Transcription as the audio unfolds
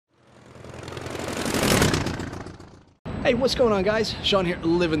Hey, what's going on, guys? Sean here,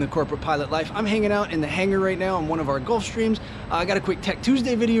 living the corporate pilot life. I'm hanging out in the hangar right now on one of our Gulfstreams. I got a quick Tech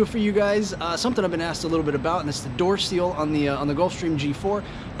Tuesday video for you guys. Something I've been asked a little bit about, and it's the door seal on the Gulfstream G-IV.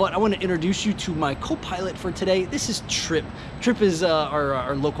 But I want to introduce you to my co-pilot for today. This is Trip. Trip is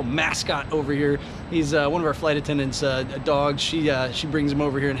our local mascot over here. He's one of our flight attendants' dogs. She brings him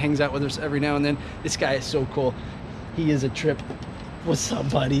over here and hangs out with us every now and then. This guy is so cool. He is a Trip. What's up,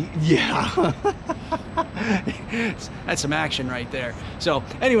 buddy? Yeah. That's some action right there. So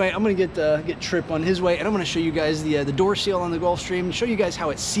anyway, I'm gonna get Trip on his way, and I'm gonna show you guys the door seal on the Gulfstream, show you guys how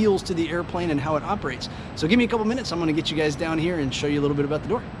it seals to the airplane and how it operates. So give me a couple minutes. I'm gonna get you guys down here and show you a little bit about the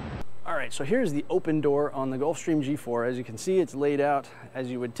door. All right, so here's the open door on the Gulfstream G-IV. As you can see, it's laid out as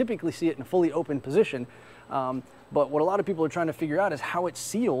you would typically see it in a fully open position. But what a lot of people are trying to figure out is how it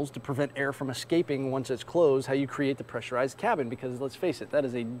seals to prevent air from escaping once it's closed, how you create the pressurized cabin, because let's face it, that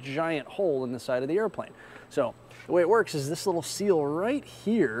is a giant hole in the side of the airplane. So the way it works is this little seal right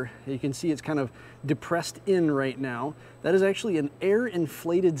here, you can see it's kind of depressed in right now. That is actually an air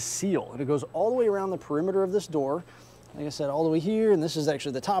inflated seal, and it goes all the way around the perimeter of this door. Like I said, all the way here, and this is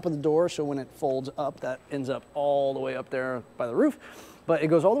actually the top of the door, so when it folds up, that ends up all the way up there by the roof. But it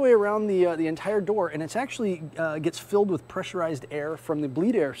goes all the way around the entire door, and it's actually gets filled with pressurized air from the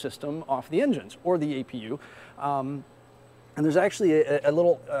bleed air system off the engines, or the APU. And there's actually a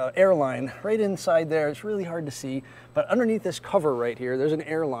little airline right inside there. It's really hard to see, but underneath this cover right here, there's an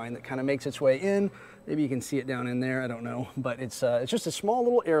airline that kind of makes its way in. Maybe you can see it down in there, I don't know. But it's just a small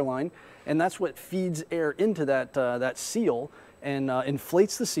little airline, and that's what feeds air into that seal and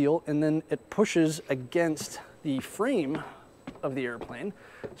inflates the seal, and then it pushes against the frame of the airplane.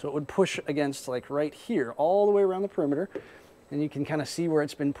 So it would push against, like right here, all the way around the perimeter. And you can kind of see where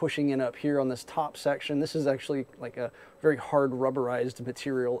it's been pushing in up here on this top section. This is actually like a very hard rubberized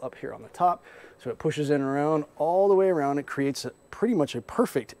material up here on the top. So it pushes in around all the way around. It creates pretty much a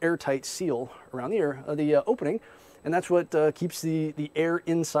perfect airtight seal around the opening. And that's what keeps the air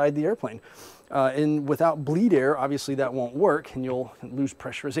inside the airplane. And without bleed air, obviously that won't work, and you'll lose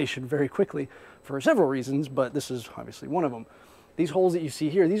pressurization very quickly for several reasons, but this is obviously one of them. These holes that you see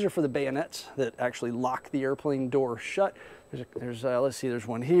here, these are for the bayonets that actually lock the airplane door shut. Let's see, there's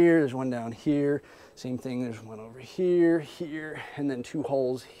one here, there's one down here. Same thing, there's one over here, here, and then two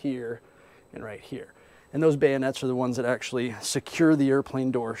holes here and right here. And those bayonets are the ones that actually secure the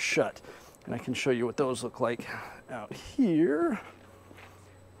airplane door shut. And I can show you what those look like out here.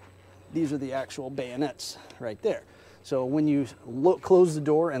 These are the actual bayonets right there. So when you close the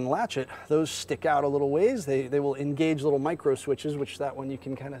door and latch it, those stick out a little ways. They will engage little micro switches, which that one you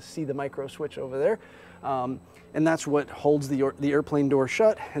can kind of see the micro switch over there. And that's what holds the airplane door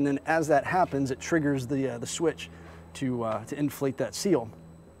shut. And then as that happens, it triggers the switch to inflate that seal.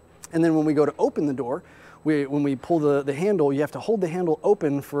 And then when we go to open the door, when we pull the handle, you have to hold the handle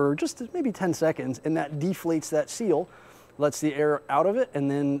open for just maybe 10 seconds, and that deflates that seal, lets the air out of it, and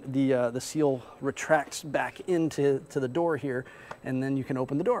then the seal retracts back into the door here, and then you can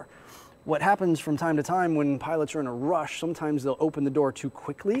open the door. What happens from time to time when pilots are in a rush, sometimes they'll open the door too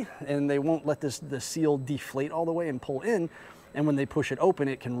quickly, and they won't let the seal deflate all the way and pull in, and when they push it open,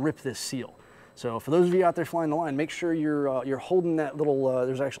 it can rip this seal. So for those of you out there flying the line, make sure you're holding that little,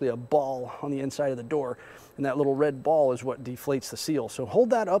 there's actually a ball on the inside of the door, and that little red ball is what deflates the seal. So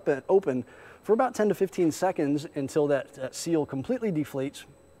hold that up and open for about 10 to 15 seconds until that seal completely deflates,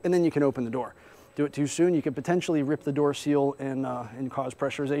 and then you can open the door. Do it too soon, you could potentially rip the door seal and cause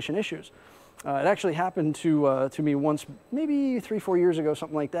pressurization issues. It actually happened to me once, maybe 3-4 years ago,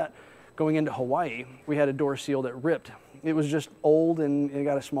 something like that. Going into Hawaii, we had a door seal that ripped. It was just old and it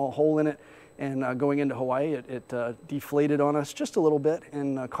got a small hole in it. And going into Hawaii, it deflated on us just a little bit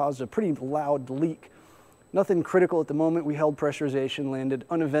and caused a pretty loud leak. Nothing critical at the moment. We held pressurization, landed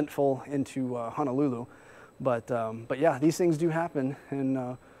uneventful into Honolulu. But yeah, these things do happen,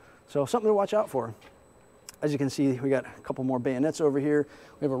 and so something to watch out for. As you can see, we got a couple more bayonets over here.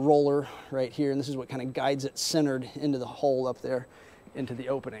 We have a roller right here, and this is what kind of guides it centered into the hole up there, into the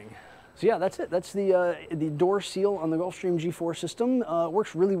opening. So yeah, that's it. That's the door seal on the Gulfstream G-IV system.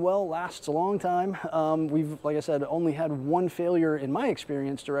 Works really well, lasts a long time. We've, like I said, only had one failure in my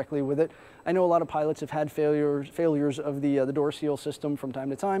experience directly with it. I know a lot of pilots have had failures of the door seal system from time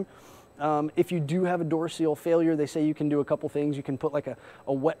to time. If you do have a door seal failure, they say you can do a couple things. You can put like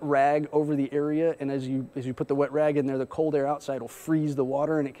a wet rag over the area, and as you put the wet rag in there, the cold air outside will freeze the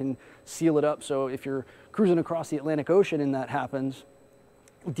water and it can seal it up. So if you're cruising across the Atlantic Ocean and that happens,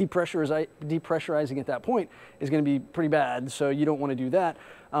 depressurizing at that point is going to be pretty bad, so you don't want to do that.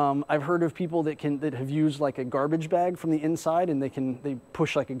 I've heard of people that have used like a garbage bag from the inside, and they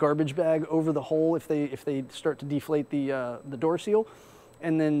push like a garbage bag over the hole if they start to deflate the door seal,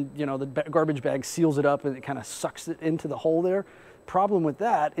 and then the garbage bag seals it up and it kind of sucks it into the hole there. Problem with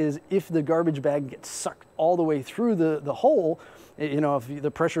that is if the garbage bag gets sucked all the way through the hole, if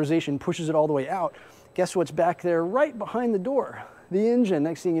the pressurization pushes it all the way out, guess what's back there right behind the door? The engine.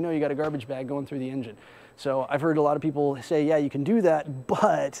 Next thing you know, you got a garbage bag going through the engine. So I've heard a lot of people say, yeah, you can do that,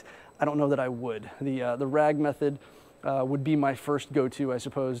 but I don't know that I would. The rag method would be my first go-to, I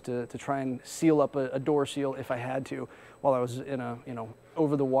suppose, to try and seal up a door seal if I had to while I was in a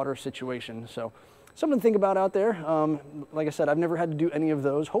over the water situation. So something to think about out there. Like I said, I've never had to do any of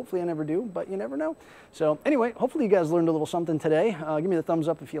those. Hopefully I never do, but you never know. So anyway, hopefully you guys learned a little something today. Give me the thumbs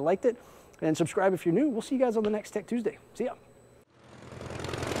up if you liked it, and subscribe if you're new. We'll see you guys on the next Tech Tuesday. See ya.